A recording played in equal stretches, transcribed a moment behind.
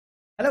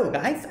Hello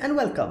guys and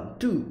welcome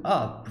to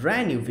a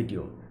brand new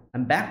video.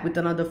 I'm back with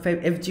another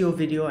FGO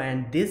video,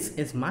 and this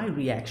is my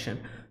reaction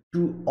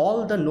to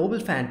all the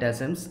noble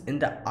phantasms in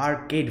the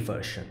arcade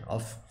version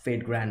of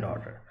Fate Grand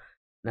Order.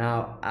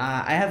 Now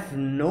I have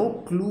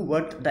no clue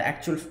what the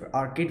actual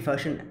arcade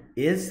version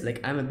is. Like,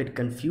 I'm a bit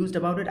confused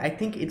about it. I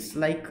think it's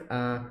like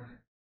a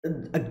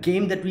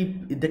game that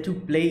you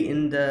play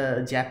in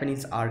the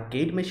Japanese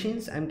arcade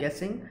machines, I'm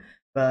guessing.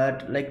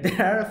 But like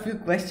there are a few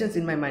questions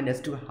in my mind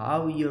as to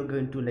how you're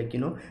going to, like,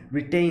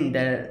 retain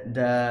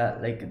the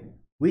like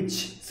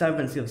which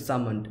servants you've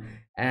summoned,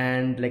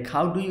 and like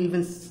how do you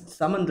even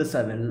summon the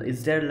servant.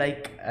 Is there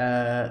like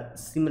a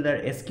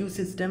similar SQ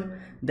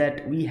system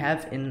that we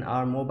have in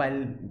our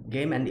mobile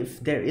game? And if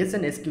there is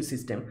an SQ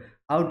system,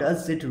 how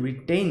does it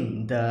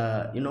retain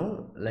the,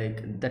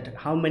 like that,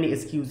 how many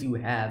SQs you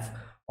have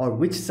or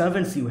which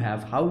servants you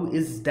have? How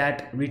is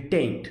that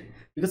retained?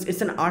 Because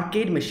it's an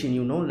arcade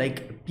machine,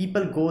 like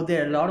people go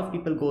there, a lot of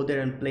people go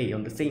there and play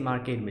on the same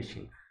arcade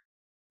machine.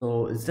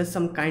 So is there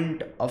some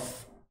kind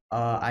of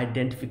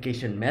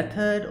identification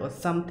method or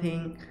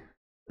something?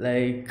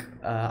 Like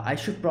I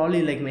should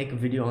probably like make a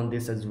video on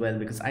this as well,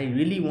 because I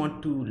really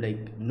want to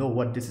like know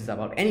what this is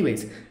about.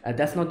 Anyways,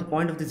 that's not the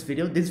point of this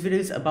video. This video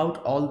is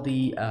about all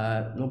the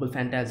noble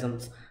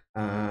phantasms,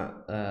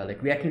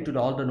 like reacting to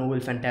all the noble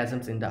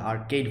phantasms in the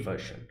arcade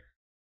version.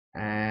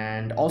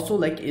 And also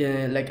like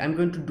I'm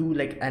going to do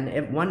like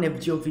one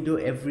FGO video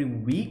every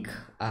week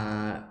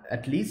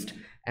at least.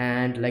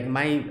 And like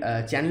my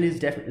channel is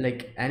definitely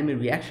like anime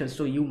reactions,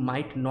 so you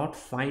might not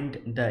find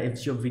the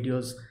FGO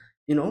videos,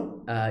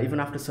 even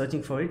after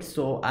searching for it.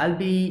 So I'll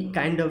be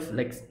kind of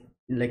like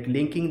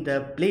linking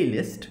the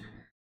playlist.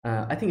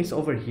 I think it's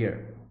over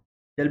here.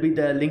 There'll be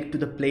the link to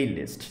the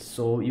playlist,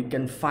 so you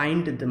can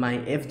find my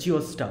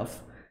FGO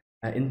stuff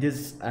in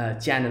this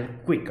channel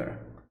quicker.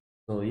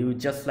 So you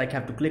just like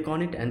have to click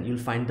on it and you'll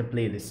find the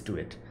playlist to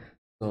it.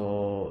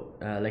 So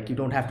like you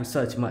don't have to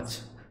search much.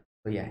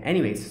 So yeah,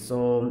 anyways,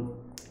 so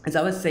as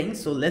I was saying,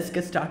 so let's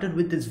get started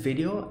with this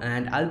video,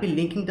 and I'll be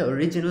linking the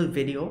original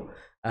video,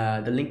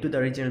 the link to the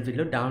original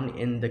video down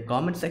in the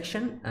comment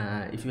section.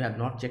 If you have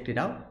not checked it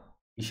out,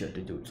 be sure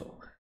to do so.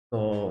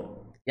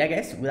 So yeah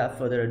guys, without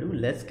further ado,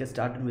 let's get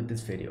started with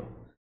this video.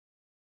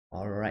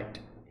 All right,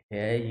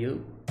 here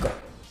you go.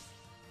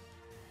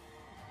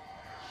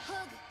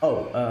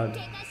 Oh,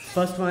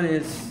 first one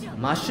is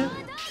Masha.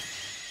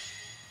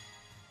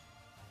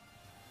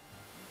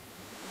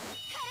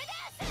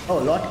 Oh,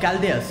 Lord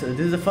Caldeus. This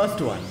is the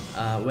first one.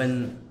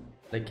 When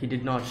like she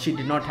did not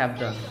have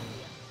the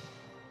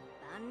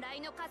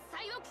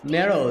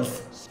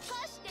Nero's.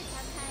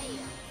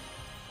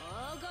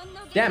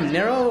 Damn,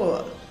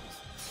 Nero.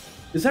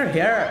 Is her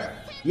hair?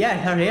 Yeah,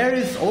 her hair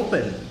is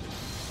open.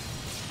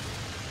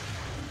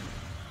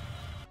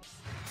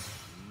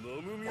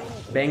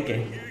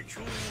 Benke.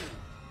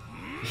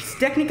 It's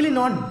technically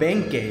not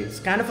Benke, it's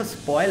kind of a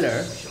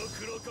spoiler,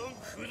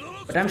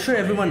 but I'm sure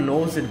everyone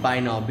knows it by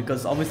now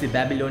because obviously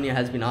Babylonia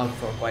has been out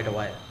for quite a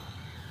while.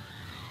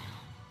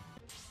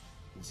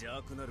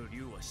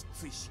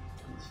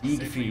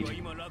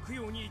 Siegfried.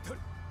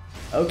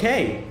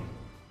 Okay,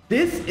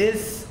 this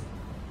is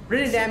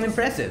pretty damn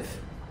impressive.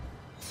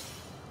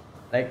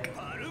 Like,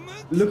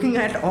 looking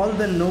at all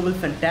the noble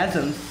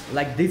phantasms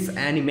like this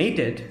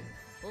animated.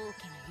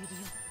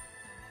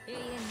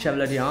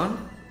 Chevalier.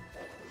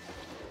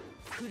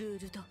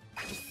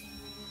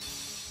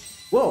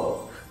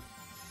 Whoa.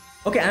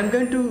 Okay, I'm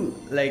going to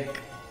like,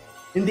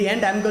 in the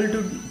end I'm going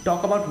to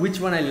talk about which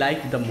one I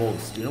like the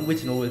most,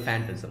 which noble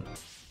phantasm.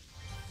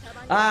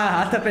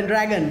 Ah, Arthur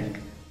Pendragon.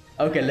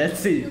 Okay, let's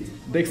see.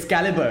 The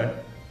Excalibur.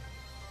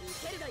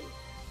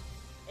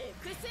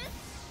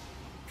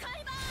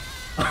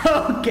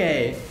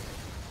 Okay.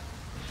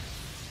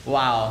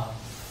 Wow.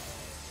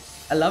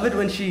 I love it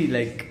when she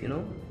like,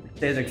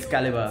 says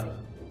Excalibur.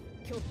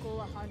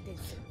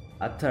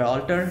 Arthur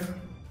Alter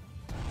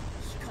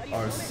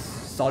or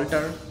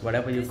Salter,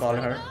 whatever you call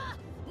her.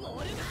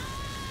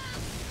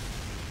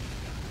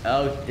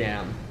 Oh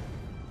damn.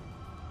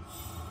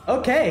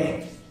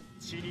 Okay.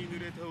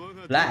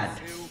 Flat.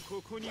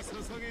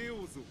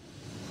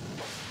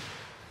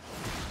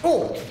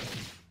 Oh.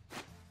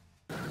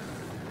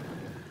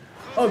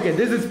 Okay,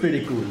 this is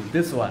pretty cool.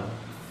 This one.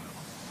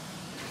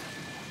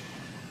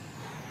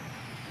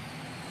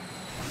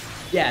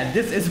 Yeah,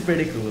 this is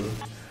pretty cool.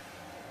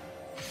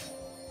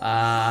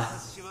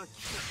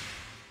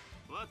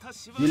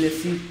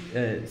 Julius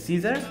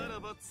Caesar?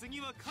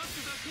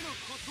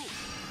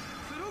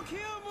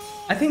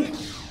 I think,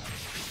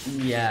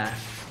 yeah.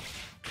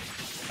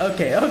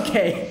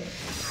 Okay.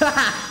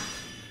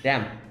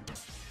 Damn.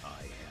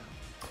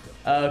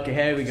 Okay,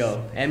 here we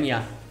go.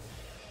 Emiya.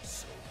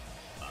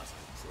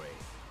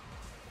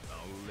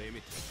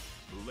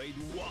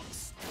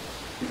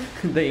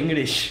 The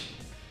English.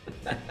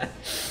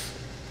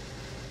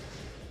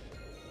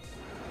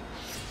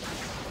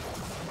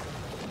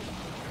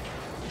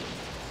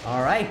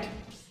 All right.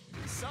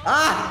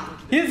 Ah,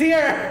 he's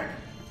here.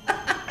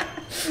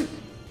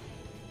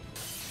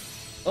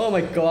 Oh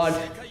my god.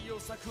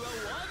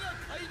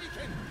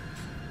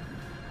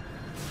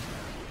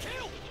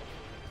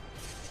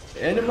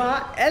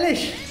 Enema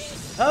Elish.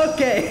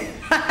 Okay.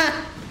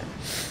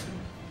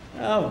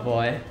 Oh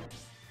boy.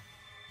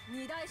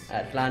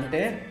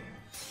 Atlante.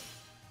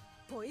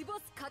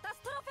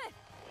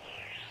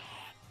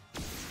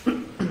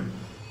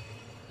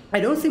 I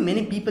don't see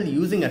many people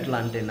using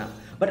Atlante now,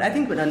 but I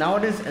think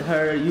nowadays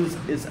her use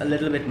is a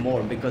little bit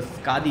more because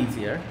Kadi is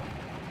here.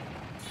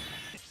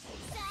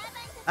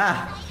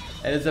 Ah,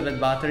 Elizabeth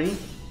Bathory.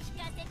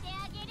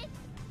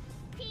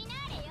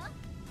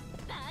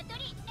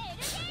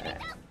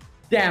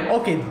 Damn.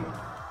 Okay.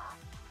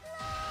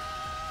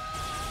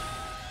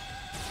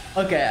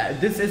 Okay.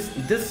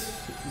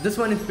 This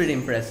one is pretty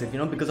impressive, you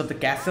know, because of the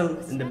castle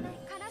in the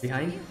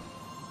behind.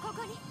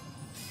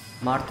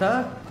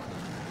 Martha.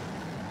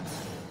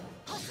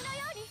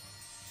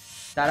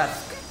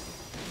 Tarask.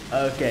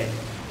 Okay.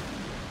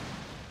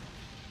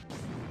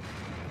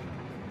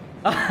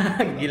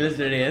 Gilles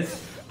de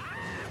Reyes.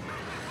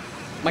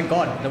 My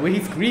god, the way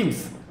he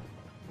screams.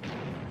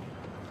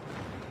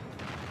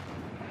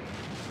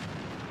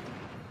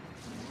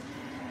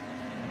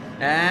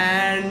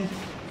 And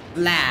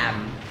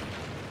Lamb.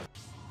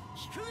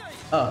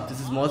 Oh, this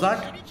is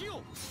Mozart.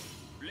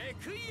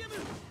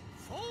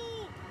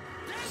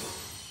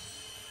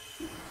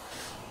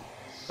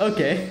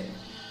 Okay.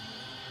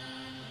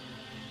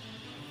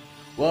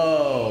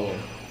 Whoa.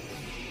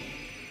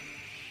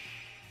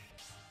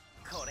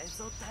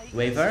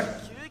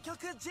 Waver.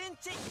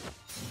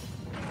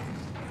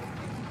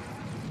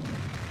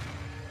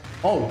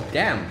 Oh,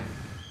 damn.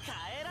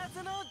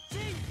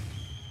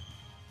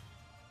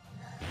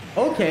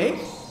 Okay.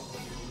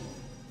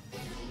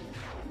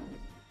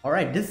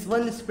 Alright, this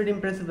one is pretty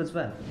impressive as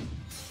well.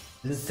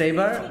 This is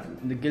Saber,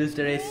 the Gilles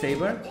de Reyes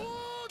Saber.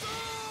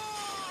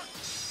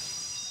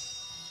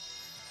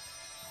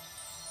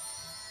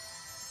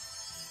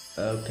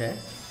 Okay.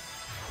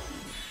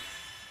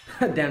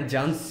 Damn,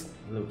 John's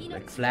look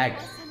like flag.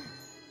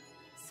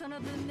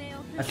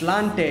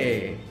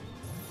 Atlante.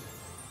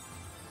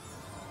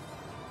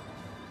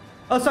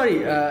 Oh, sorry.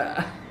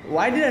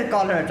 Why did I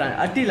call her Atlante?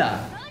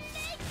 Attila.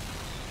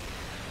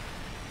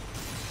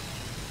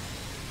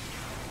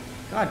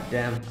 God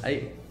damn,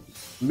 I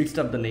mixed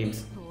up the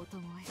names.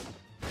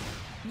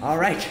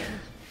 Alright.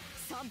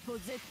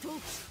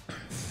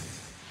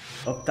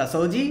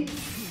 Oktasoji.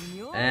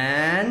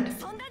 And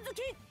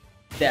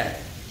there.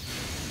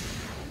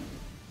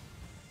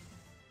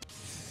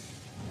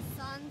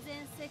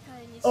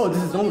 Oh,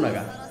 this is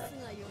Nobunaga.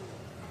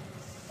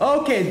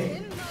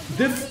 Okay,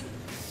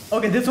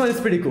 this one is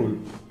pretty cool.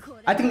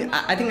 I think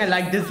I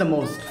like this the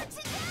most.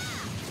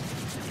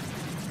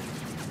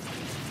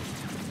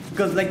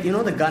 Because, like, you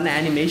know, the gun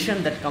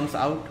animation that comes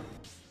out.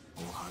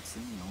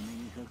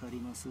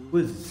 Who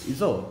is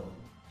Izo?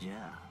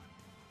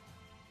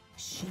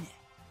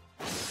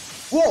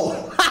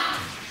 Whoa!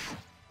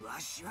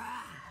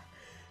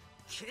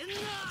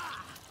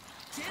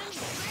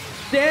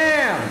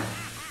 Damn!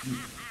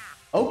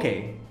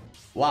 Okay.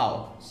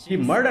 Wow. He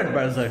murdered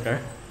Berserker.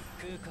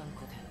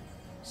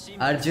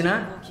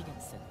 Arjuna.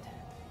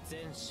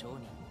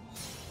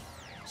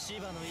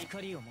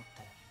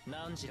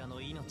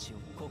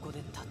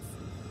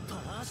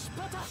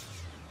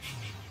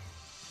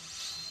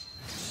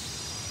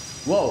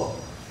 Whoa.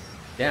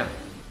 Damn.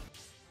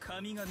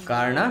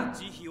 Karna.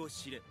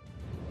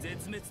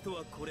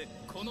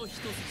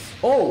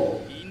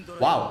 Oh.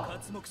 Wow.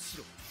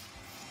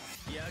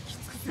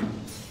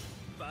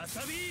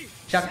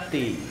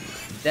 Shakti.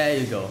 There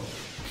you go.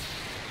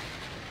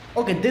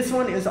 Okay, this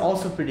one is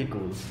also pretty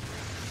cool.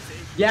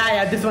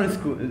 Yeah, this one is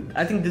cool.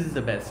 I think this is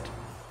the best.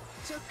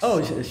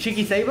 Oh,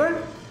 Shiki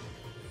Saber?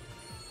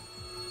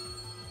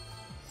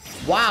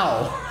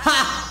 Wow!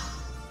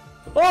 Ha!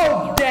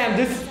 Oh, damn,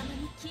 this...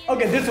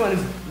 Okay, this one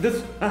is...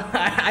 This...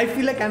 I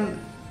feel like I'm...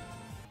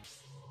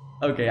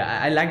 Okay,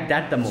 I like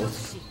that the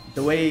most.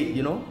 The way,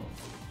 you know...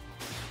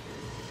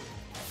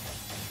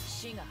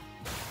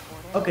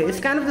 Okay, it's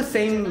kind of the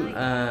same,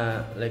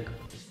 like,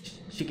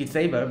 Shiki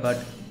Saber, but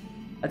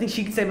I think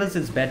Shiki Saber's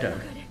is better.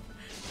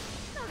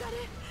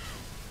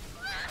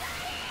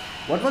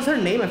 What was her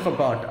name? I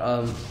forgot.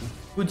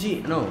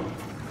 Fuji? No.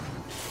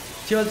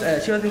 She was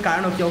in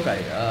Kara no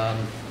Kyokai.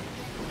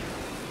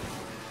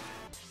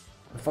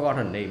 I forgot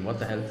her name. What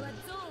the hell?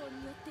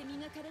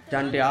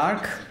 Dante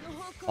Arc,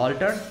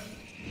 Alter.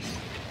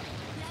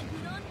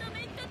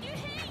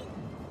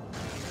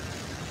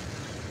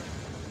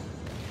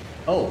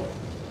 Oh,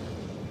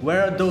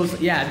 where are those?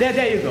 Yeah,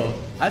 there you go.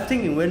 I was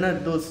thinking, when are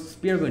those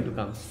spears going to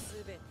come?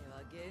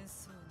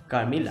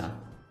 Carmilla.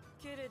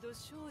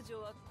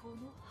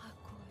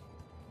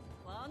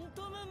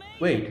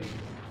 Wait.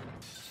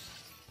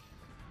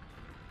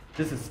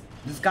 This is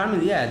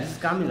Carmilla. Yeah, this is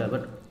Carmilla.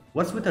 But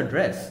what's with her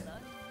dress?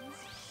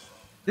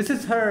 This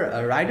is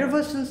her rider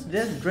version's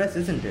dress,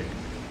 isn't it?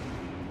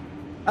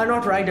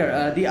 Not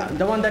rider.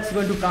 The one that's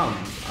going to come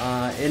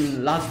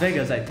in Las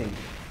Vegas, I think.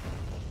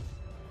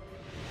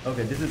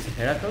 Okay, this is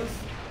Heracles.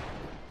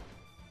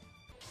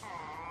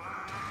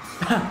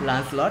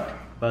 Lancelot,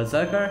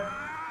 Berserker.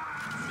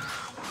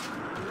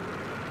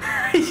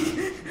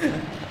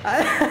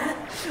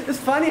 It's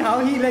funny how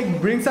he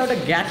like brings out a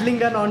Gatling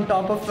gun on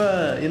top of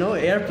a, you know,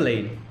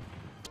 airplane.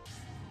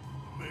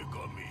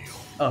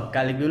 Oh,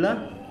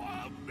 Caligula.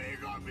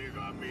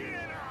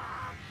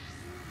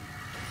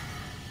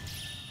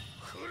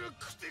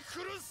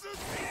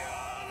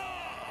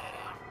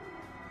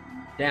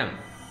 Damn.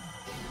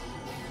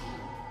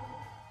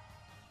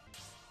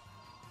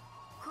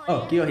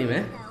 Oh,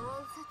 Kiyohime.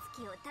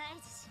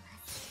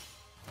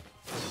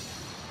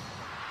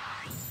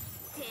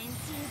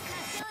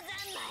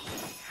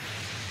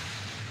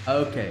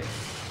 Okay.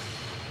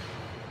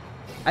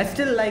 I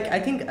still like, I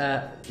think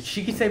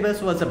Shiki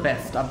Sabers was the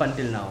best up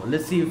until now.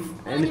 Let's see if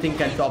anything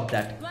can top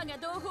that.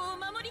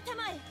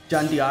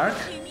 Chandi arc.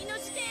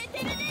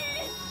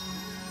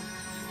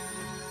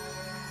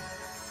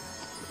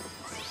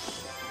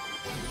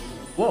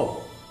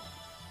 Whoa.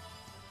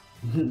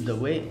 The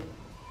way.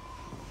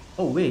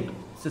 Oh wait,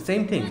 it's the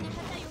same thing.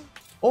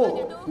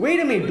 Oh, wait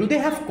a minute, do they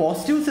have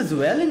costumes as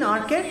well in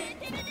arcade?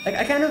 Like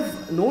I kind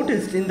of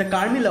noticed in the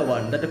Carmilla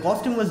one that the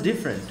costume was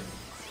different.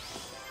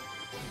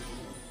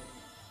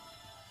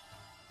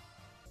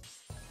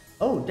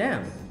 Oh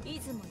damn.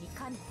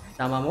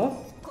 Tamamo?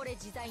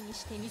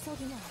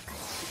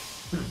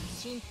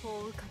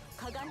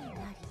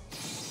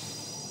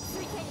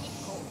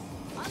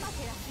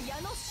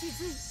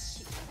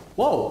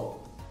 Whoa.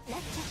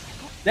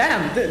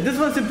 Damn, this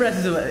was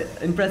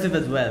impressive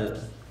as well.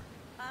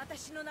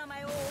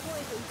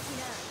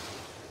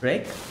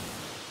 Break?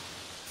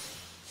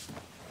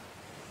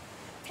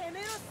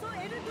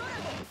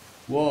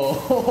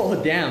 Whoa,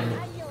 damn.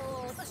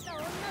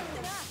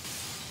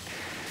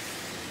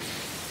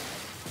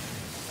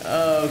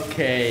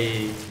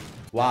 Okay.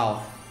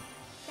 Wow.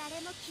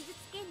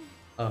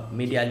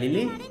 Media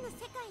Lily?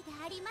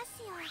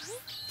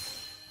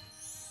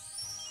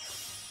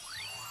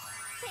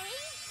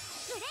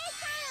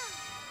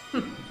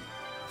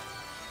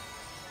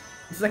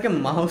 It's like a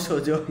mouse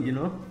shoujo, you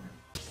know?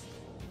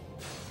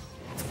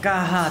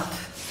 Skahat.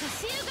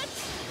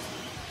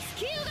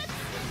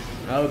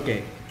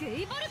 Okay.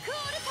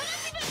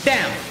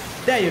 Damn!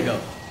 There you go.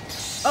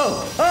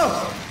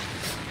 Oh!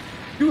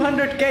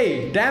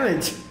 200k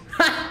damage!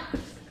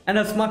 And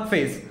a smug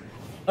face.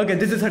 Okay,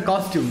 this is her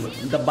costume.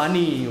 The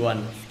bunny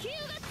one.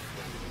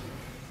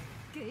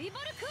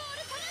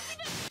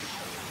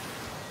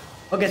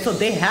 Okay, so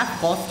they have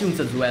costumes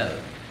as well.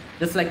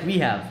 Just like we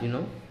have, you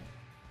know?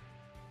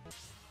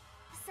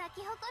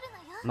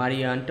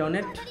 Maria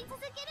Antoinette.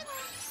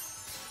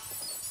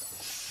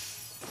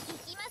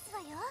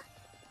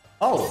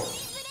 Oh,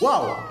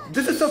 wow,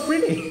 this is so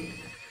pretty.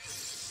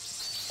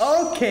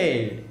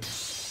 Okay.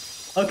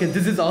 Okay,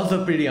 this is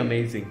also pretty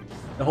amazing.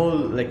 The whole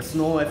like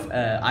snow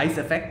ice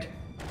effect.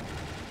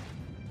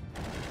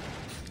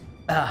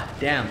 Ah,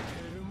 damn.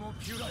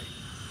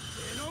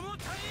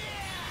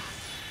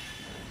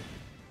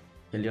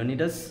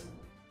 Leonidas.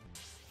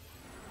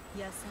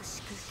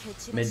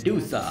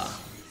 Medusa.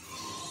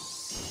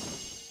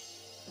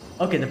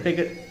 Okay, the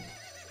figure.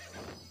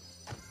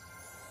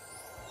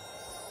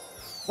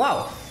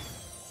 Wow.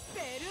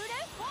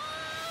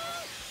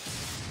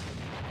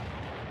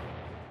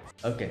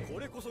 Okay.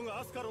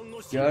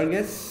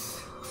 Georges.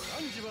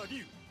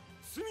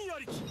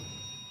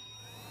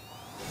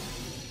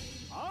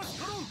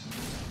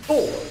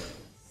 Oh.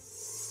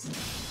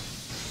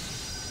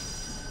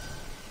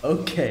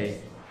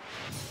 Okay.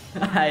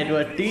 I do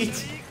a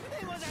teach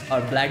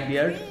or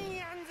Blackbeard.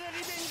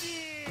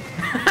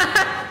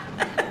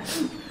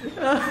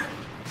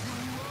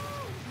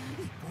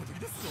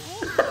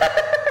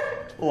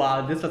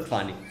 Wow, this was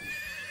funny.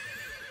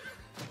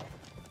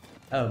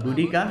 Oh,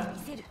 Boudica.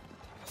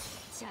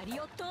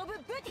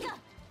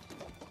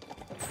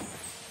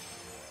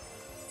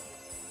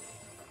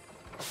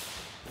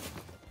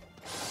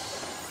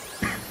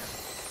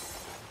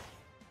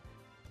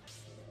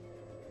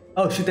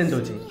 Oh,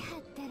 Shutendoji.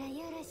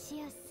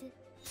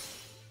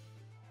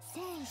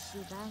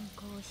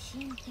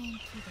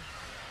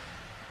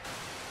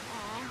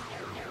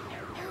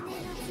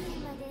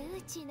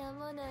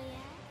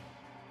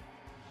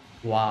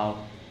 Wow.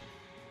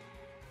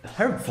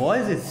 Her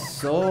voice is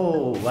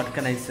so, what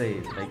can I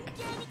say, like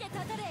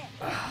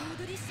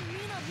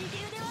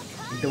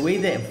the way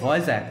they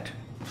voice act.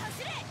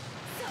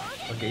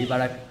 Okay,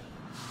 Ibarak.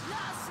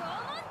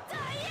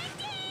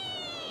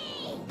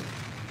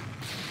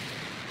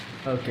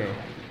 Okay.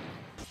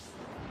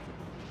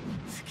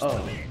 Oh,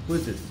 who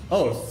is this?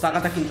 Oh,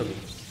 Sakata Kintoki.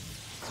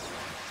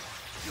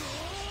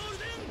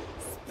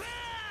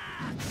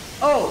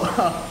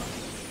 Oh!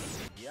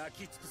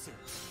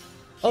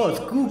 Oh,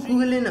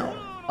 Kukulin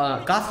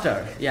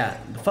Caster. Yeah,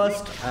 the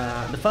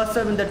first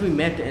servant that we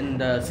met in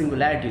the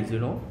singularities, you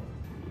know,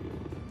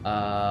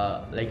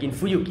 like in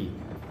Fuyuki.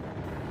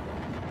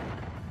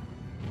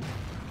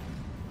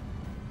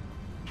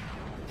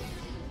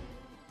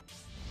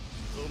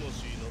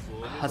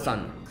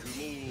 Hassan.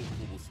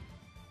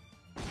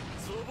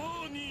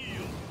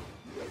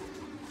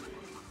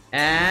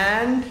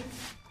 And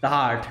the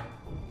heart.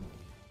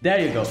 There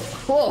you go.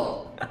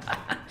 Oh!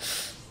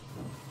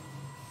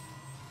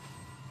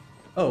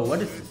 Oh,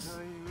 what is this?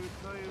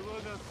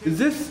 Is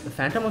this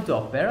Phantom of the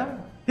Opera?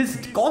 His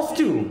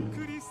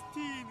costume!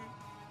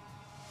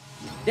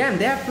 Damn,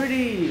 they are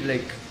pretty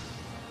like...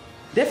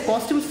 They have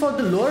costumes for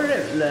the lower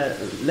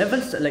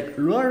levels, like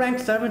lower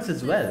ranked servants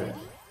as well.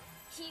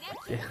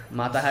 Yeah,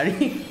 Mata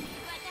Hari.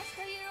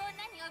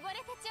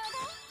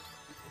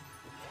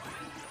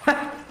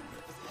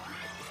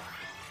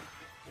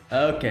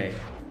 Okay.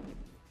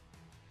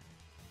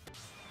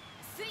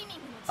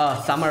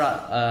 Summer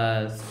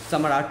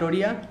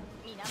Artoria.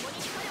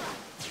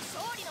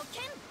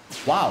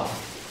 Wow.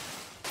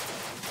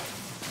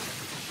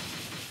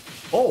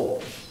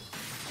 Oh.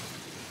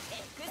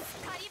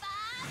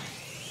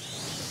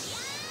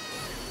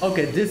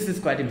 Okay, this is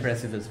quite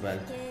impressive as well.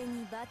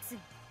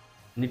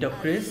 Nito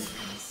Chris.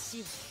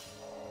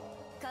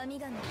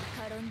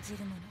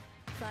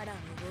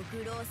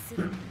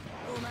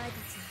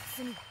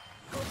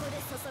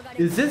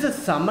 Is this a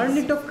summer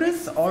Nito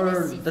Chris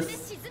or the...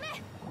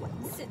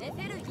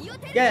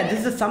 Yeah, this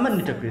is a summer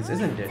Nito Chris,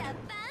 isn't it?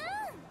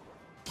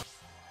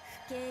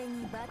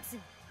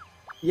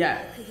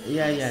 Yeah,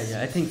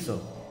 I think so.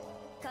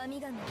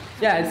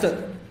 Yeah, it's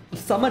a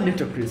summer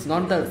Nito Chris,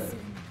 not the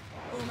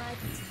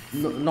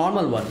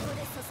normal one.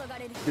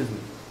 Excuse me.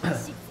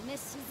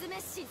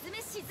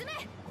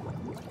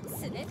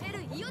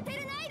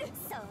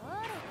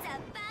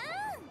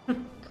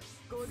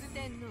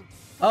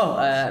 Oh,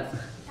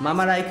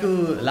 Mama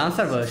Raiku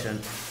Lancer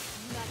version.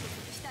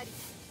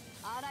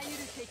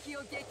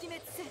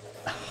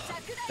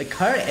 Like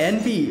her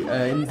NP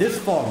in this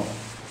form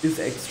is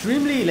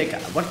extremely, like,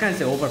 what can I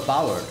say,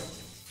 overpowered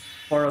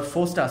for a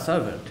 4-star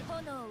servant.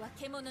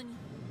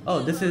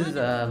 Oh, this is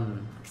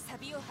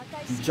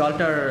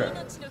Jolter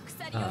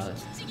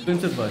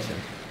swimsuit version.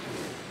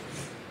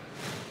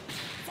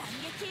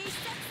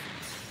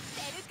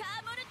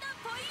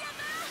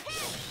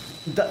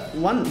 The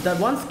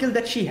one skill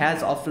that she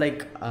has of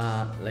like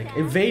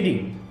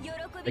evading,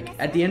 like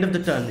at the end of the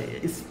turn,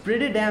 is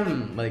pretty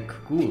damn like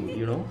cool,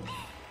 you know.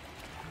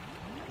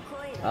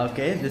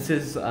 Okay, this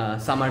is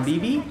Summer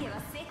BB.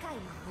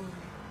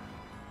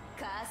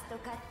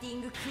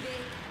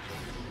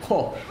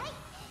 Oh.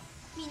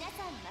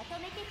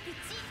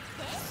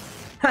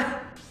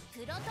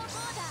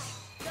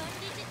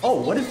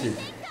 Oh, what is this?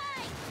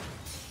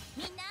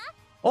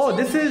 Oh,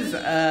 this is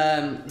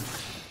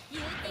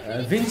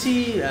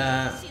Vinci,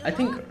 I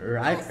think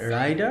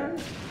Ryder?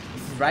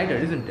 This is Ryder,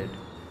 isn't it?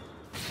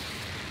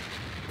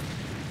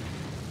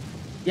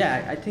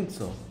 Yeah, I think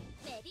so.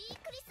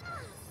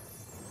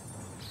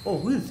 Oh,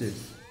 who is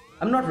this?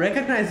 I'm not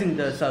recognizing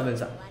the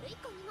servants.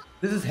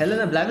 This is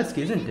Helena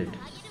Blavatsky, isn't it?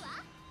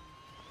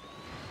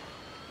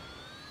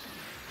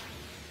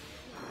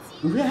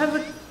 Do we have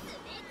a...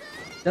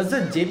 Does the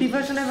JP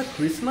version have a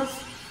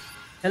Christmas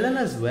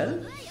Helena as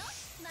well?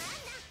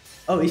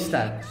 Oh,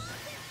 Ishtar.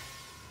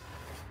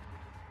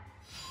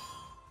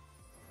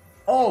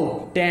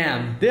 Oh,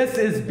 damn, this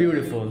is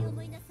beautiful.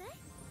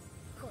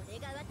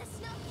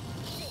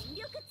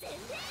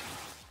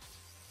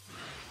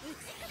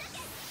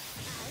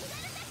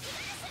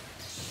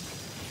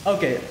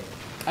 Okay,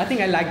 I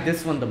think I like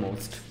this one the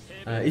most.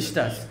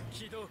 Ishtar's.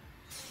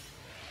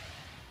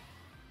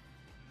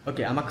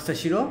 Okay,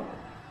 Amakusashiro.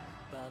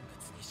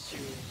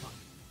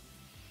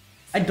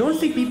 I don't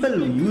see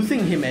people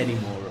using him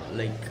anymore,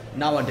 like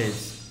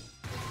nowadays.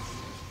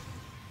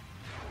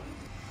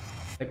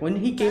 Like when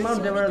he came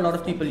out, there were a lot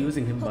of people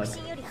using him, but...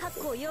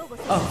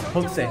 Oh,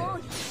 Hokusai.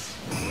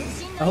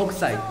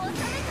 Hokusai.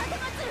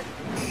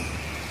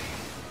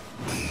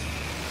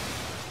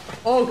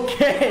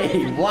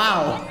 Okay,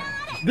 wow.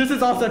 This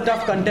is also a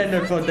tough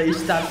contender for the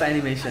Ishtar's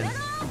animation.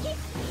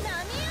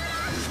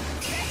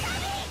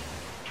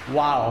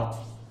 Wow.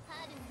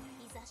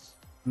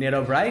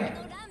 Nero Bride?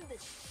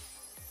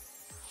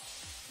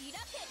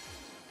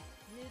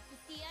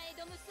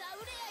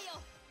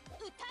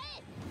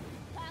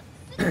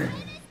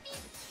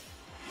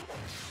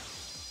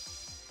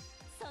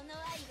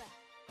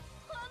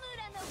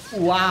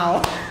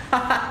 Wow.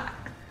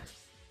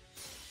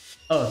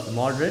 Oh, it's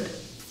Mordred.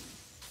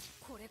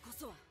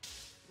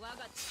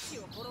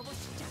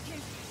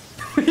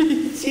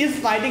 She is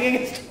fighting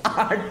against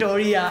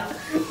Artoria.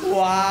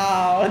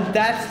 Wow,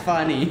 that's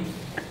funny.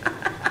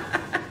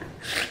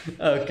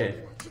 Okay,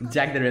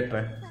 Jack the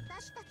Ripper.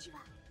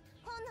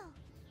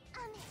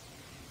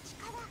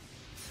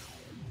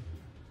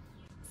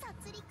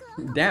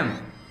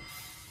 Damn.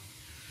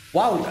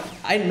 Wow,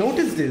 I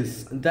noticed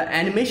this. The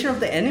animation of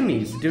the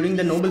enemies during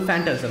the Noble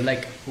Phantasm,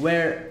 like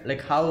where,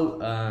 like how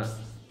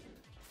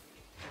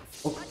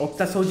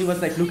Oktasoji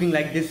was like looking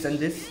like this and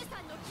this.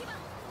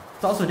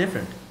 It's also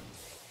different.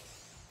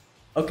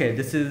 Okay,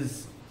 this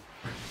is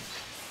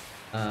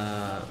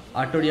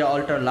Artoria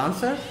Altar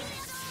Lancer.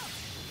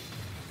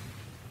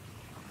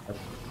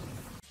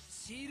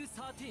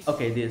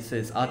 Okay, this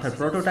is Arthur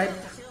Prototype.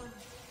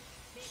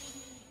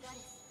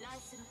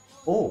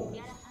 Oh,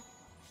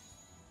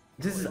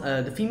 this is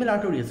the female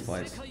Artoria's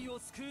voice.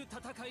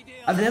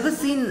 I've never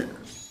seen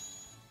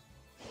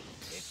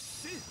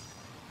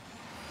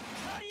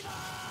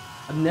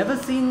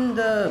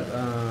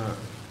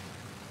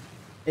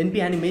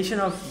NP animation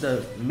of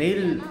the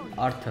male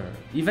Arthur,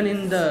 even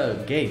in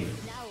the game.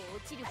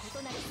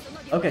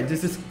 Okay,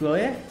 this is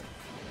Chloe.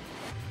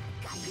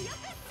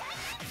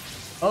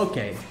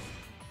 Okay.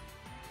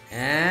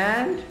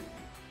 And...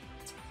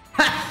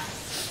 Ha!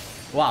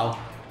 Wow.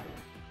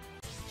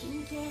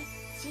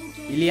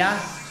 Ilya.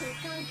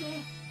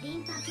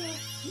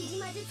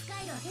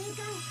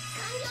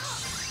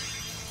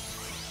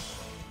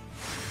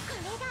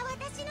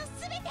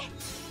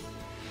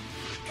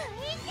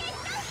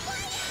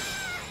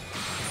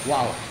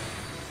 Wow.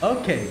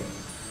 Okay.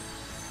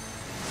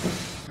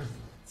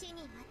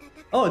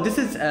 Oh, this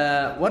is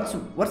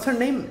what's her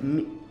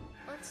name?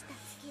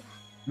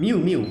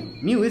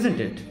 Mew, isn't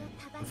it?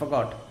 I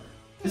forgot.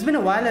 It's been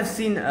a while I've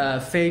seen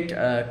Fate,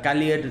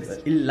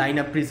 Kaliad,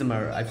 Lina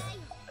Prismer.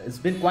 It's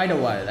been quite a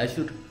while. I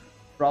should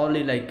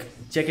probably like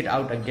check it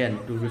out again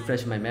to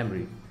refresh my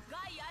memory.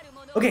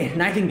 Okay,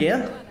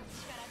 Nightingale.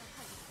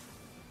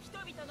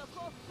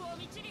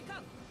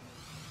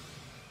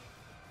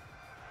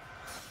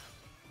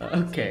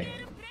 Okay.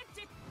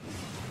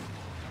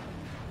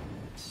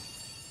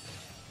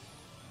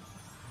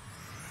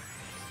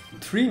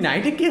 Three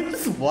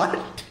Nightingales?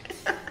 What?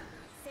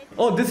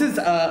 Oh, this is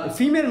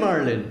female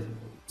Merlin.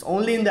 It's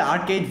only in the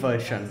arcade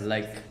version,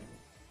 like.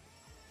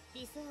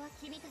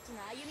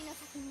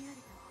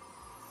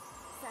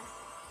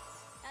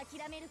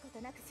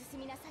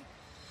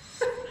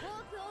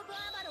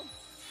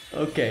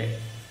 Okay.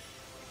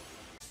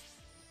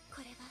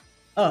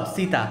 Oh,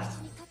 Sita.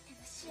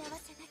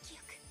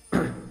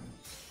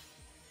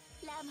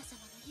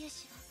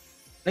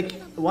 Like,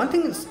 one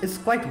thing is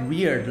quite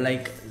weird,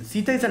 like,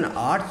 Sita is an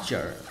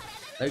archer.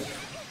 Like,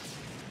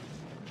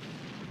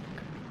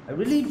 I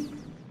really,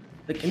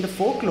 like, in the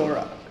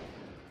folklore,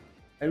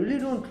 I really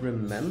don't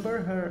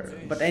remember her.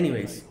 But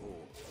anyways.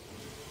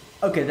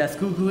 Okay, that's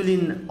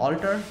Kugulin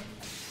altar.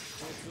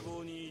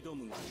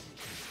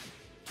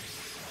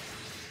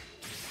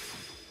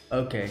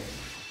 Okay.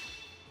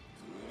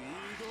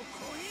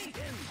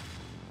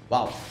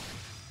 Wow.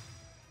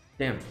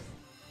 Damn.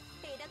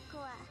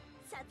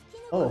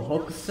 Oh,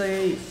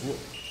 Hokusai.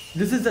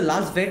 This is the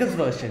Las Vegas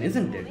version,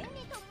 isn't it?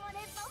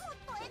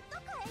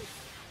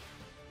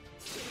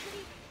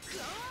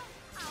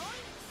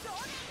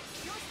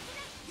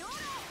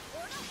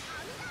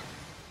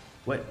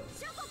 What?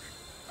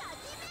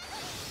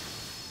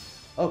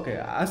 Okay,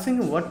 I was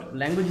thinking what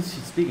language is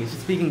she speaking? She's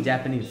speaking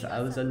Japanese. I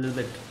was a little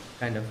bit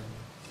kind of.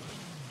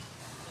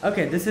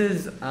 Okay, this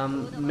is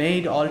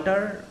Maid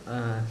Altar,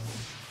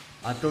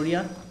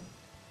 Artoria.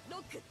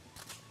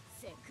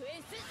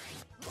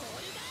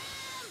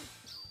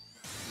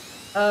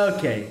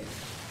 Okay.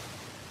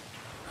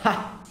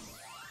 Ha!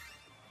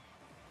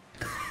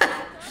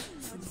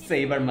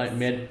 Saber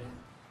mid.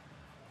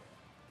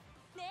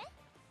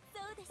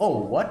 Oh,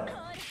 what?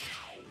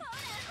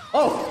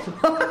 Oh!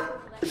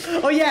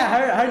 Oh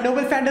yeah, her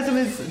noble phantasm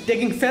is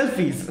taking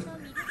selfies.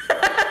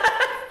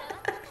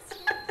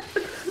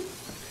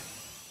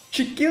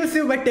 She kills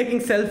you by taking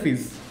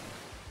selfies.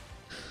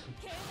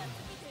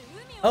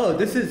 Oh,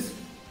 this is...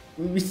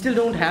 We still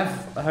don't have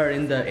her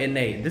in the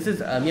NA. This is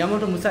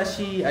Miyamoto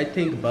Musashi, I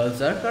think,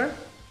 Berserker?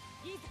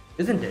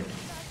 Isn't it?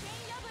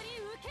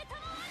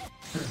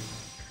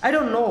 I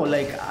don't know,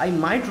 like, I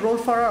might roll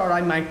for her or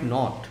I might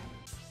not.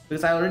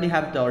 Because I already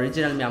have the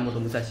original Miyamoto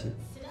Musashi.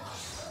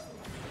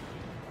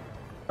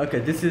 Okay,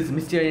 this is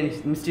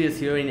Mysterious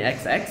Heroine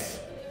XX,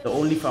 the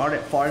only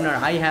foreigner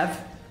I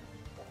have.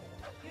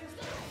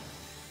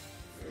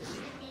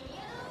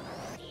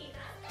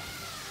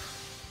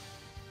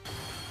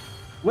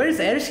 Where is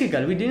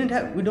Ereshkigal?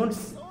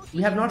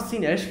 We have not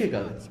seen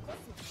Ereshkigal.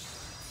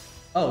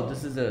 Oh,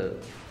 this is the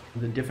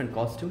different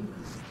costume.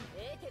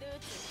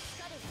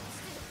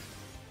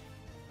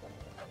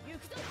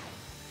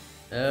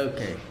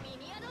 Okay.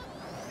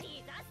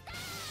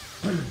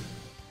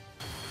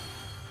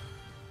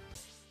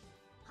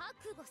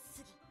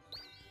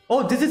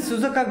 Oh, this is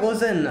Suzuka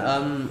Gozen.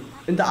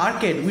 In the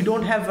arcade, we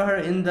don't have her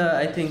in the,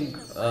 I think,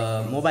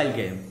 mobile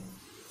game.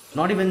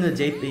 Not even the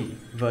JP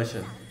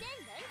version.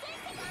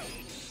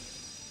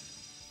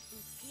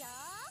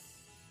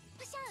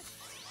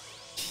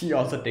 She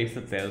also takes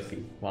a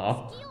selfie.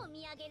 Wow.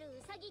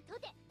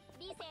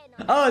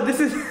 Oh,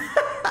 this is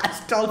a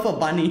stall for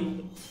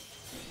Bunny.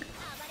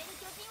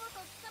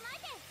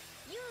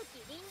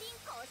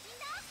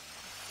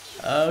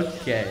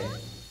 Okay.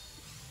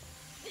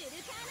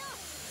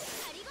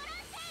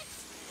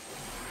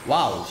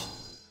 Wow.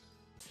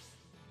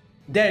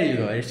 There you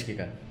go,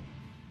 Ereshkigal.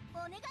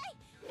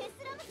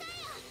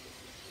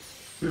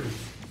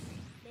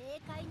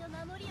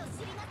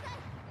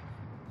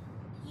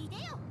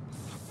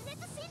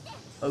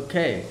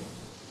 Okay.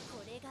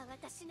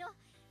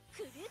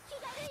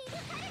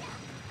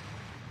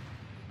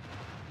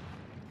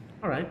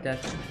 Alright,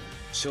 that's...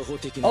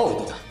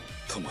 Oh!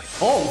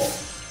 Oh!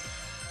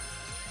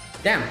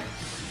 Damn!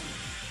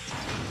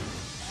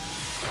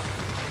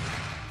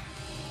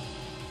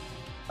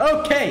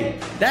 Okay!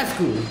 That's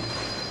cool!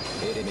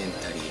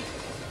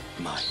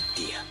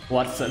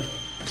 Watson.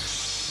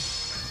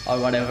 Or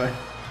whatever.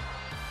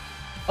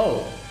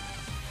 Oh,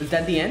 is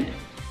that the end?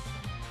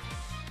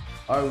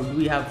 Or do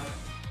we have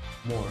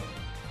more?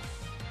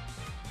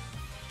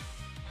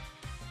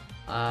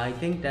 I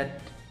think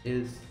that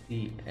is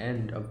the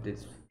end of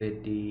this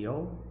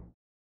video.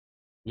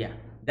 Yeah,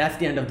 that's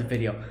the end of the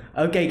video.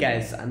 Okay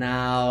guys,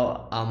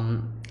 now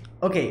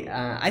okay,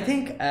 I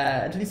think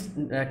at least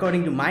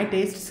according to my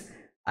tastes,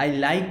 I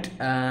liked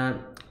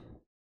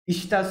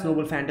Ishtar's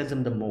Noble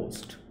Phantasm the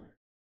most.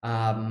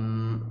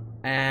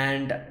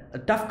 And a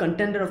tough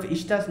contender of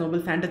Ishtar's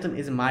Noble Phantasm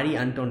is Marie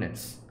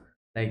Antoinette's.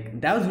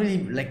 Like that was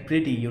really like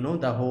pretty, you know,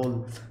 the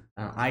whole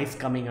eyes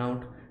coming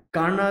out.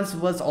 Karna's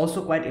was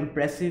also quite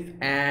impressive,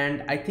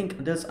 and I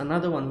think there's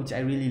another one which I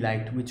really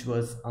liked, which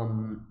was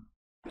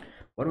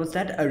what was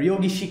that? A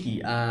Ryogi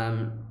Shiki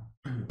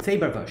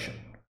saber version.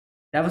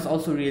 That was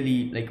also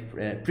really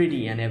like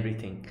pretty and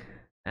everything.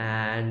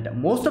 And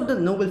most of the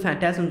Noble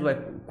Phantasms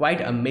were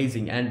quite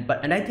amazing, and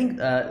I think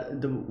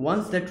the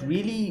ones that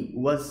really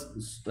was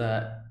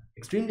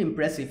extremely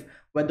impressive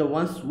were the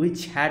ones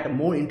which had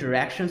more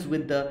interactions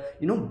with the,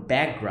 you know,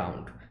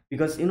 background.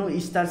 Because, you know,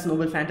 Ishtar's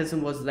Noble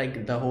Phantasm was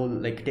like the whole,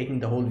 like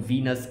taking the whole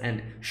Venus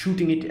and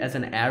shooting it as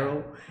an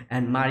arrow,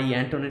 and Marie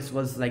Antoinette's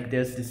was like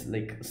there's this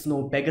like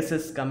snow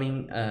Pegasus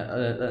coming,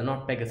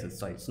 not Pegasus,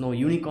 sorry, snow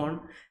unicorn,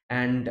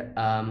 and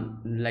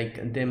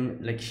like them,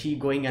 like she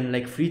going and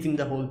like freezing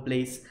the whole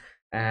place.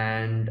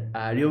 And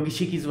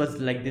Ryogishiki's was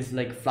like this,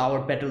 like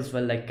flower petals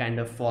were like kind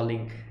of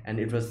falling, and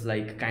it was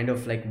like kind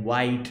of like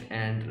white,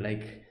 and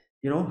like,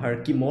 you know,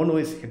 her kimono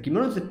is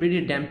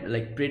pretty damn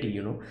like pretty,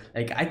 you know.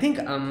 Like I think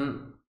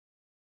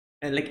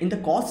and like in the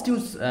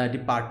costumes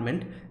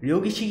department,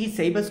 Ryogishiki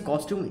Saber's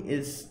costume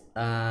is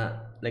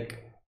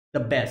like the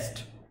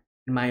best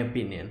in my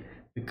opinion,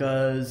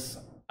 because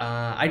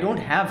I don't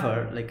have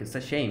her, like it's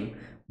a shame,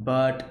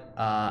 but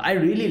I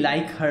really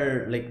like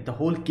her, like the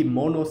whole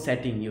kimono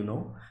setting, you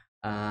know.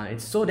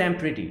 It's so damn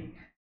pretty.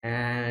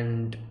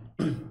 And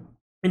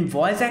in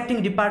voice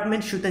acting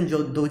department, Shuten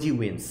Doji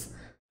wins,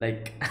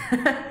 like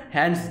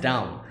hands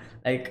down.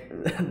 Like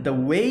the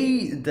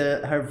way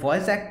her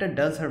voice actor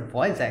does her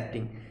voice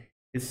acting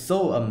is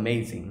so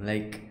amazing.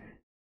 Like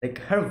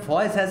her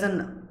voice has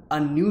an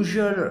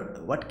unusual,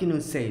 what can you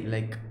say,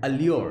 like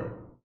allure,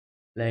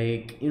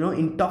 like, you know,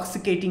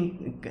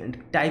 intoxicating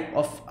type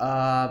of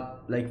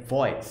like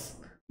voice,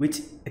 which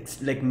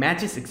like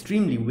matches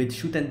extremely with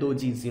Shuten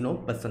Doji's, you know,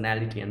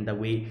 personality and the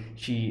way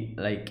she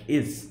like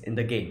is in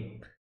the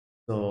game.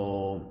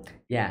 So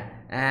yeah,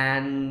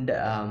 and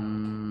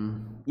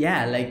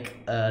yeah,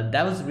 like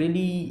that was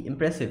really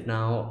impressive.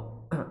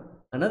 Now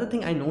another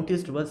thing I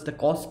noticed was the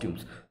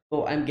costumes.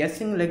 So I'm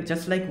guessing like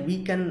just like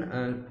we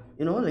can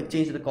you know, like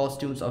change the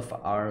costumes of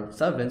our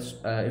servants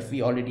if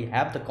we already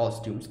have the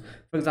costumes.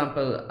 For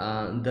example,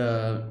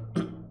 the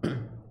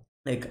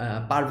like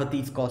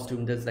Parvati's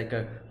costume, there's like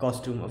a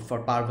costume for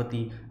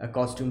Parvati, a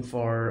costume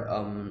for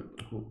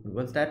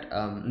what's that,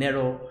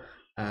 Nero,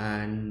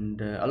 and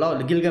a lot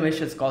of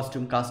Gilgamesh's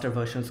costume, caster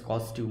version's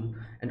costume,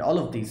 and all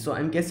of these. So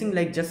I'm guessing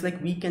like just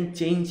like we can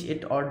change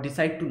it or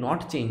decide to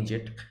not change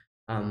it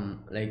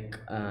like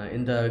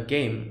in the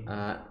game,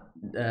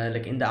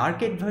 like in the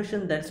arcade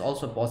version, that's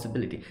also a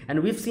possibility.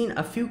 And we've seen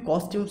a few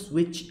costumes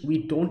which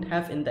we don't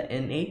have in the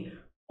NA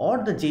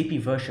or the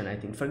JP version, I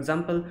think. For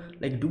example,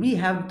 like do we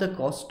have the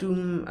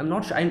costume, I'm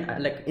not sure,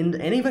 like in the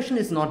NA version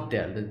is not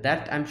there,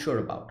 that I'm sure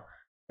about,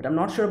 but I'm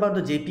not sure about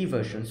the JP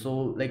version. So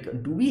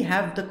like do we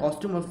have the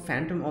costume of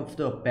Phantom of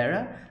the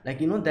Opera,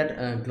 like, you know,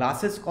 that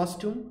glasses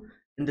costume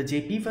in the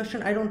JP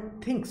version? I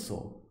don't think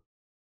so.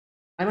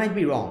 I might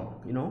be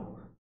wrong, you know.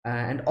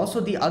 And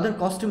also the other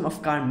costume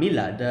of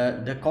Carmilla,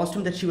 the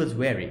costume that she was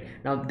wearing.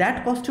 Now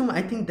that costume,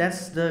 I think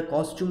that's the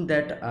costume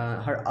that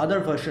her other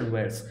version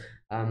wears.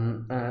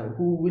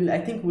 Who will, I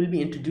think, will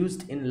be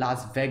introduced in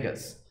Las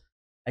Vegas.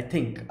 I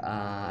think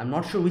I'm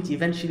not sure which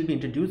event she'll be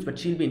introduced, but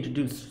she'll be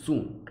introduced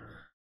soon.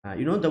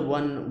 You know, the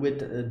one with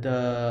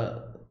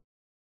the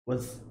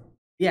was,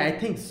 yeah, I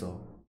think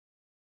so.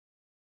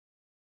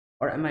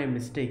 Or am I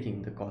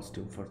mistaking the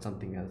costume for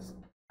something else?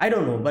 I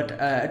don't know, but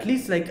at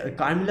least like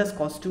Carmilla's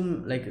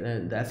costume, like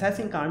the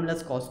assassin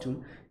Carmilla's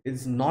costume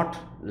is not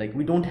like,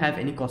 we don't have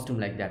any costume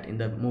like that in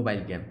the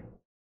mobile game.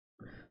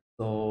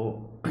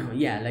 So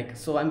yeah, like,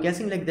 so I'm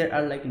guessing like there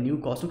are like new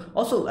costumes.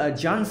 Also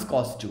Jan's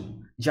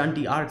costume, Jan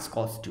D'Arc's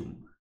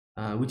costume,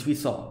 which we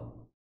saw.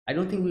 I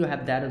don't think we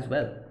have that as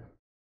well.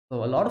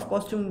 So a lot of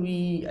costume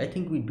I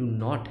think we do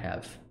not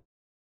have.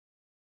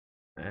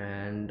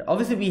 And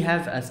obviously we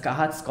have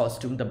Skahat's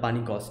costume, the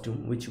bunny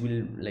costume, which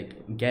we'll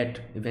like get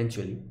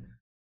eventually.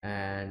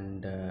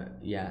 And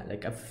yeah,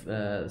 like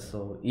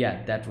so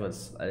yeah, that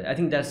was, I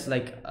think that's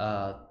like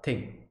a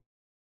thing.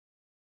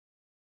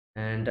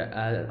 And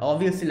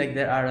obviously like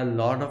there are a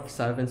lot of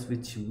servants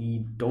which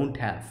we don't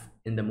have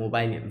in the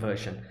mobile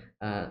version.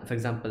 For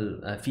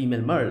example,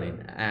 female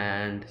Merlin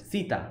and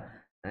Sita,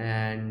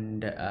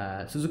 and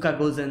Suzuka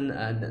Gozen,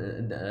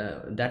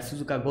 that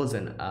Suzuka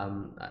Gozen,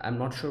 I'm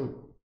not sure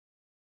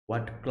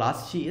what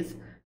class she is,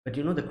 but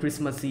you know, the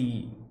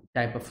Christmassy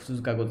type of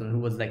Suzuka Gozen who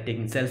was like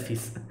taking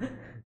selfies.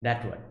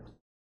 That one.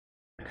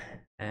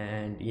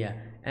 And yeah,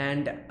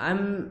 and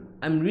I'm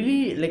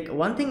really like,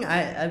 one thing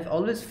I've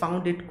always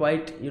found it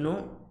quite,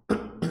 mm,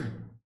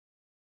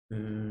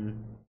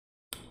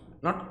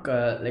 not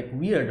like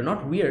weird,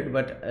 not weird,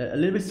 but a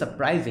little bit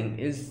surprising,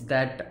 is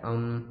that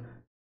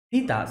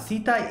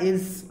Sita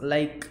is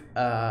like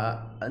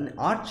an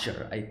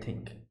archer, I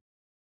think.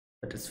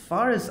 But as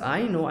far as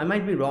I know, I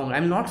might be wrong.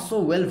 I'm not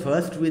so well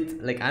versed with,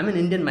 like, I'm an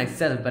Indian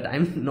myself, but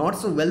I'm not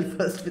so well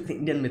versed with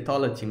Indian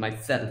mythology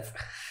myself.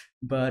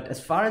 But as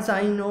far as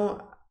I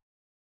know,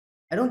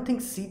 I don't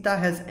think Sita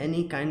has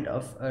any kind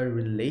of a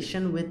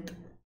relation with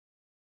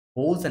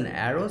bows and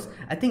arrows.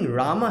 I think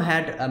Rama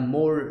had a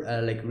more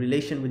like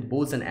relation with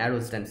bows and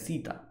arrows than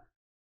Sita.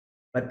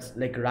 But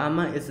like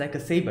Rama is like a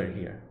saber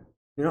here.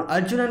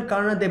 Arjuna and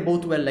Karna, they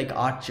both were like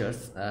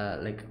archers.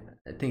 Like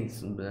I think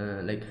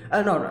like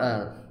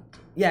no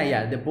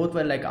yeah, they both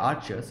were like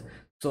archers.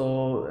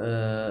 So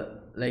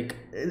like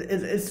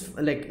it's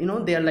like,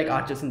 they are like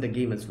archers in the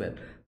game as well.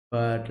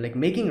 But like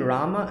making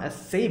Rama a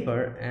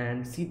saber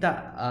and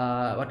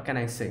Sita, what can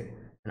I say,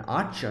 an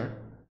archer,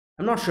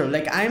 I'm not sure.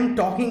 Like I'm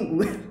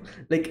talking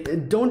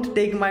like, don't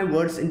take my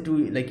words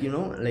into like,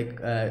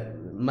 like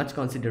much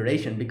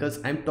consideration,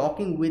 because I'm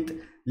talking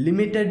with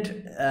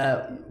limited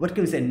what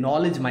can we say,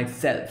 knowledge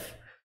myself.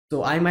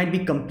 So I might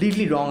be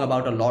completely wrong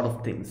about a lot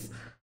of things.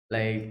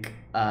 Like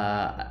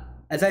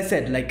as I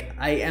said, like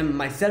I am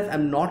myself,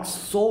 I'm not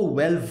so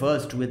well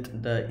versed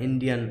with the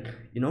Indian,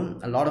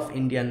 a lot of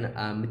Indian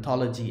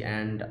mythology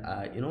and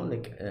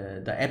like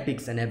the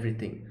epics and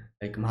everything,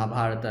 like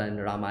Mahabharata and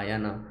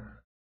Ramayana.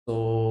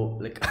 So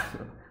like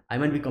I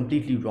might be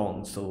completely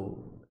wrong.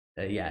 So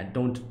yeah,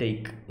 don't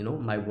take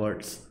my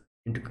words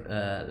into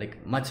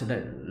like much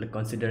like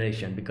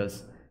consideration,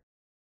 because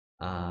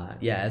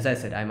yeah, as I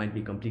said, I might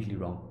be completely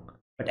wrong.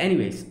 But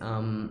anyways,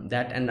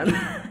 that and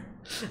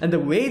and the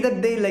way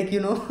that they like,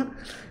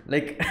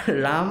 like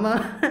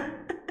Rama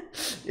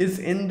is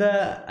in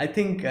the, I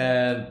think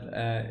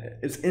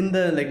it's in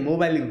the like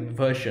mobile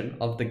version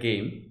of the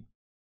game.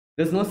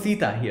 There's no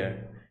Sita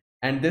here,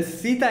 and there's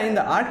Sita in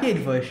the arcade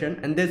version,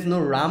 and there's no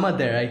Rama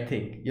there, I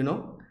think,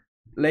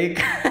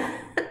 like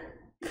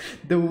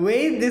the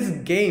way this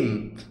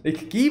game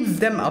like keeps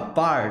them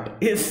apart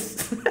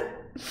is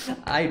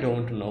I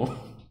don't know.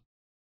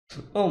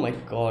 Oh my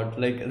god,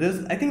 like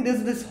this, I think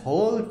there's this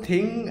whole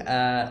thing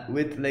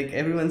with like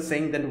everyone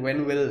saying that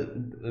when will,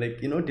 like,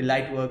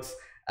 Delightworks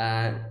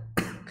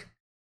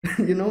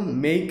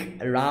make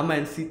Rama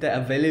and Sita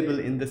available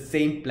in the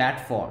same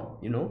platform,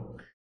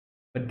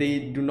 but they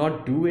do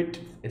not do it.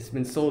 It's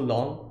been so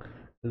long.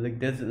 Like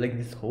there's like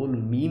this whole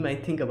meme, I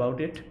think, about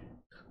it.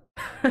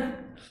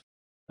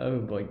 Oh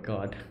my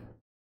god.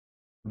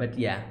 But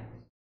yeah,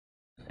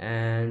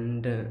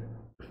 and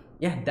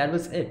yeah, that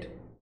was it.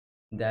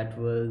 That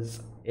was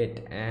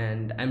it.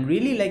 And I'm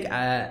really like,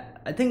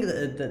 I think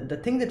the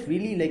thing that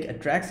really like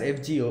attracts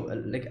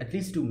FGO, like at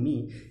least to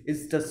me,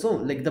 is the so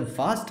like the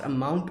vast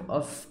amount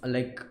of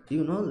like,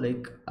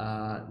 like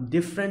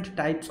different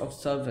types of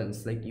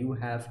servants. Like you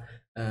have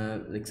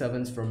like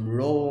servants from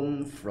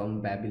Rome,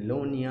 from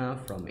Babylonia,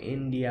 from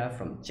India,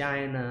 from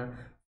China,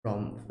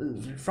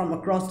 from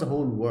across the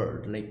whole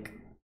world.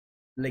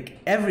 Like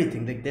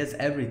everything, like there's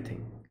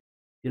everything,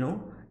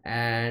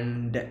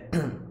 and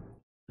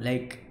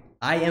like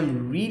I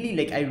am really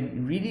like, I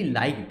really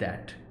like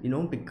that,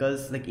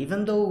 because like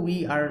even though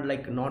we are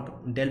like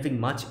not delving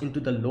much into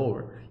the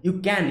lore,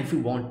 you can if you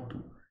want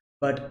to,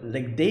 but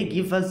like they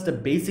give us the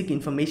basic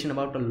information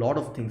about a lot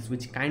of things,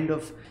 which kind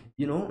of,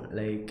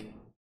 like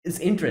is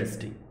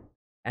interesting.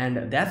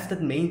 And that's the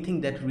main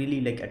thing that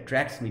really like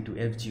attracts me to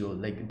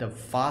FGO, like the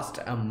vast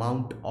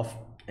amount of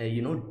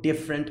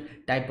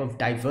different type of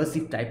diverse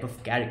type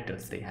of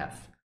characters they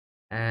have.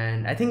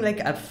 And I think like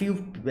a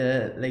few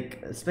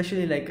like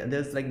especially like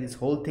there's like this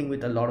whole thing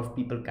with a lot of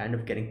people kind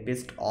of getting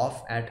pissed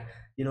off at,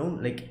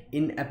 like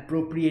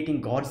inappropriating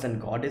gods and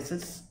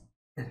goddesses.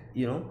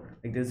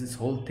 Like there's this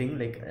whole thing,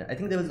 like I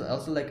think there was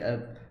also like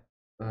a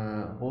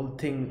whole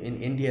thing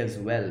in India as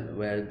well,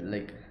 where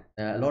like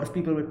a lot of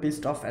people were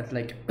pissed off at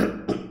like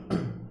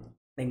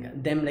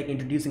like them like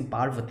introducing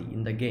Parvati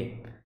in the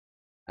game.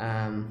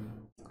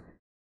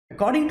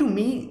 According to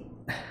me,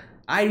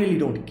 I really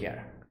don't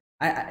care.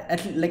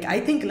 Like I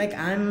think like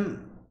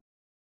I'm,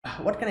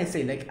 what can I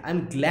say, like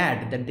I'm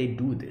glad that they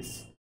do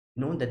this,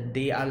 that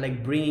they are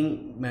like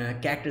bringing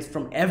characters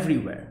from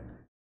everywhere,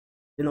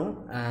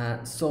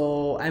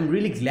 so I'm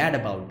really glad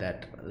about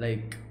that.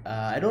 Like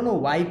I don't know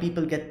why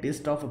people get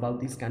pissed off about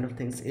these kind of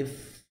things,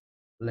 if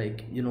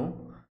like,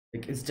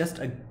 like it's just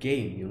a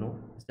game,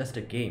 it's just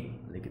a game.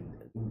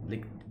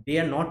 Like they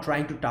are not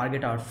trying to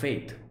target our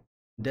faith,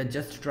 they're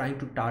just trying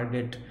to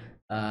target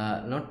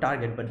not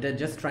target, but they're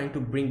just trying to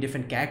bring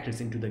different characters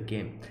into the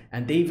game.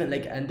 And they even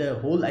like, and the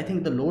whole, I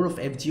think the lore of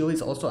FGO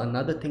is also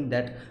another thing,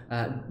 that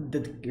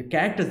the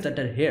characters that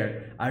are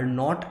here are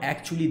not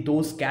actually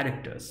those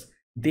characters.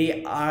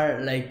 They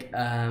are like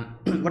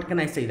what can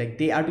I say, like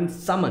they are being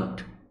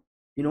summoned,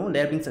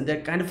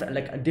 they're kind of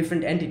like a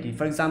different entity.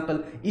 For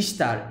example,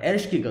 Ishtar,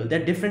 Ereshkigal,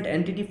 they're different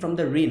entity from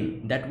the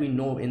Rin that we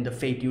know in the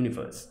Fate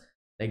universe.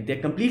 Like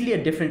they're completely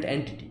a different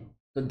entity.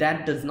 So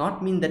that does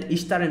not mean that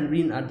Ishtar and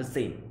Rin are the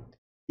same.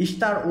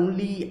 Ishtar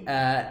only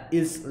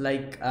is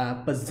like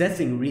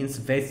possessing Rin's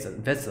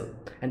vessel,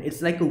 and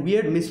it's like a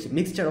weird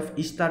mixture of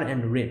Ishtar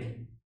and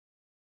Rin,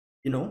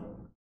 you know.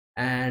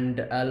 And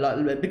a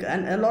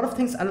lot of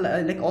things are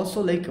like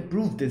also like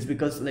prove this,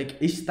 because like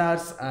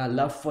Ishtar's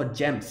love for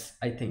gems,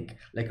 I think,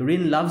 like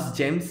Rin loves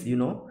gems, you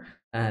know,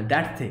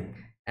 that thing.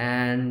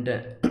 And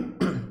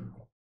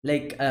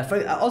like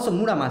for also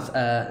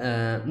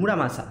Muramasa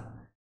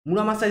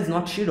is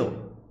not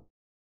Shiro.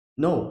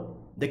 No,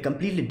 they're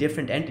completely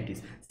different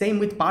entities. Same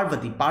with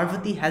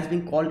Parvati has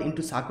been called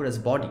into Sakura's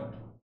body,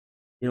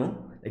 you know,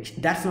 like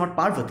that's not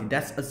Parvati,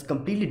 that's a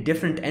completely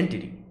different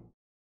entity.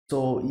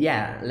 So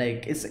yeah,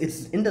 like it's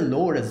in the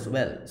lore as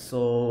well.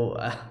 So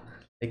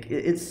like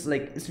it's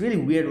really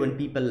weird when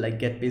people like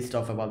get pissed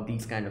off about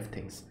these kind of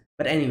things.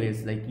 But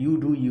anyways, like you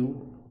do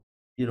you,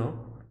 you know.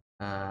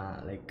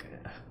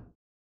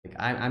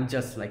 I'm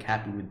just like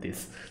happy with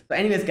this. So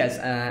anyways guys,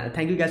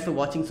 thank you guys for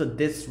watching. So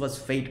this was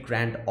Fate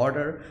Grand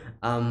Order,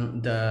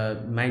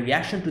 the my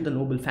reaction to the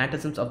Noble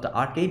Phantasms of the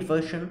arcade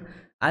version.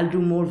 I'll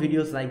do more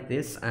videos like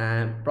this,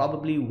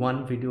 probably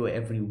one video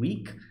every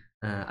week.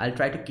 I'll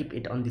try to keep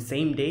it on the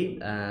same day,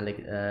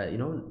 you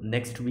know,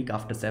 next week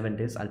after 7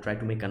 days I'll try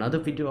to make another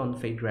video on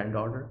Fate Grand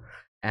Order.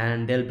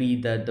 And there'll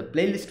be the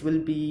playlist will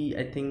be,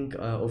 I think,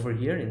 over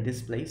here in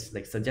this place,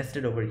 like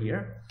suggested over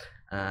here.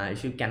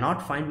 If you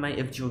cannot find my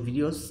FGO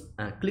videos,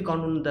 click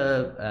on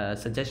the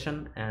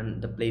suggestion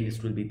and the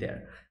playlist will be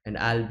there, and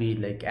I'll be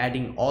like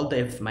adding all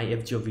my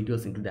FGO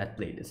videos into that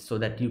playlist, so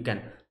that you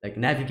can like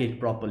navigate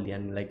properly,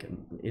 and like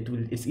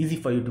it's easy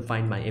for you to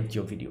find my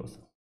FGO videos.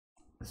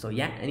 So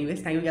yeah,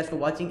 anyways, thank you guys for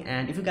watching,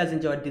 and if you guys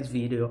enjoyed this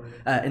video,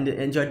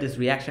 enjoyed this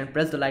reaction,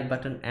 press the like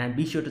button and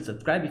be sure to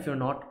subscribe if you're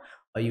not,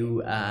 or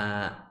you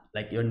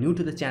like you're new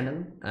to the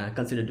channel.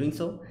 Consider doing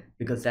so,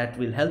 because that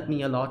will help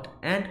me a lot.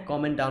 And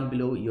comment down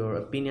below your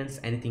opinions,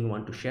 anything you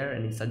want to share,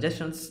 any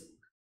suggestions,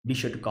 be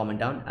sure to comment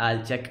down.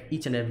 I'll check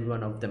each and every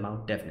one of them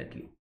out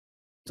definitely.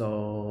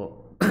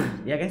 So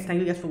yeah guys, thank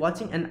you guys for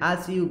watching, and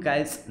I'll see you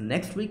guys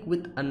next week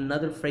with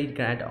another Fate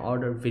Grand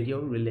Order video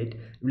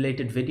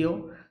related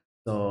video.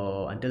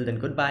 So until then,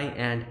 goodbye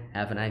and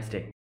have a nice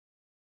day.